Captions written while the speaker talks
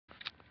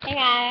Hey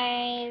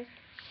guys!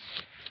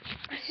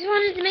 I just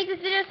wanted to make this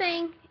video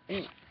saying,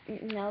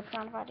 no, it's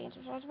not about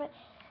answer charge, but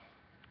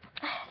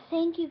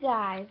thank you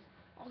guys.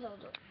 Although,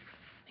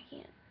 I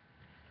can't.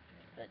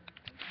 But,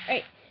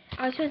 alright,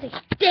 I was trying to say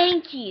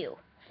thank you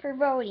for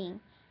voting,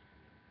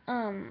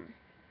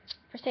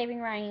 for saving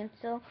Ryan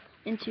Sill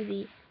into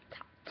the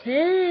top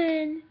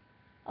 10.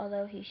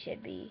 Although he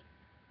shouldn't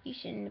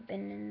have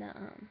been in the,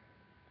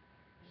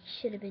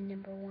 he should have been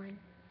number 1.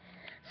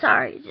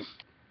 Sorry, he's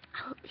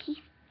cute.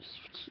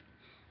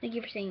 Thank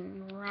you for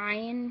saying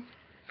Ryan,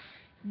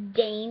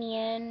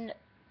 Damien,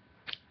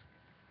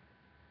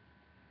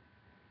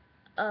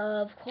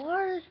 of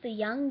course, the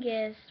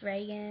youngest,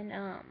 Reagan,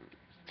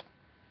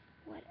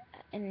 what,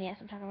 and yes,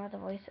 I'm talking about the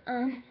voice, is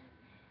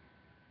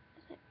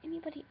there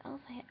anybody else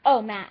I had? Oh,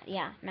 Matt,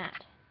 yeah,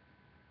 Matt,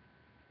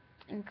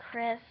 and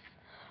Chris,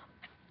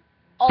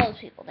 all those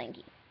people, thank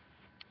you.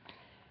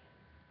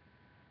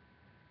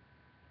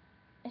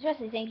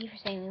 Especially thank you for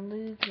saying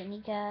Luke,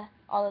 Anika,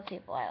 all those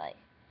people I like.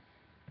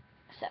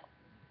 So,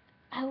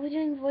 I will be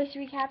doing voice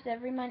recaps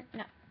every month.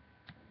 No,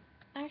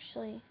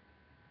 actually,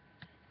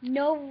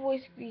 no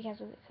voice recaps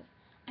because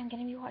I'm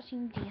going to be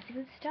watching Dancing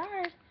with the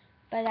Stars,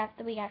 but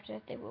the week after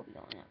that they will be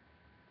going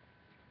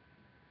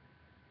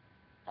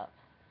up.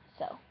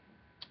 So,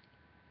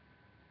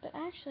 but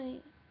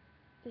actually,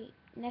 wait,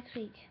 next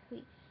week,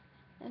 I'm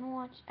going to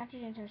watch, after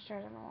Dancing with the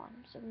Stars, I'm going to watch,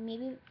 so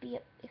maybe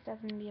it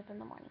doesn't be up in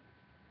the morning,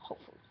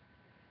 hopefully.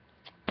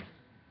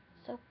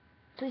 So,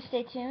 please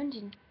stay tuned,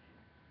 and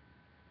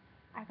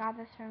I got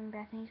this from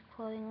Bethany's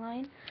clothing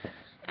line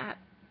at,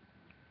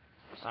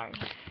 sorry.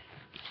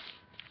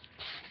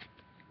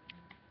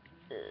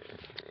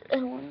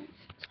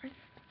 Sorry.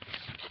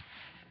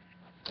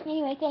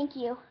 Anyway, thank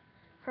you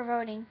for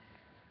voting.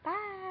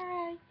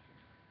 Bye!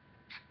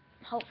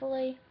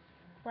 Hopefully,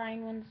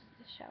 Ryan wins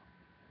the show.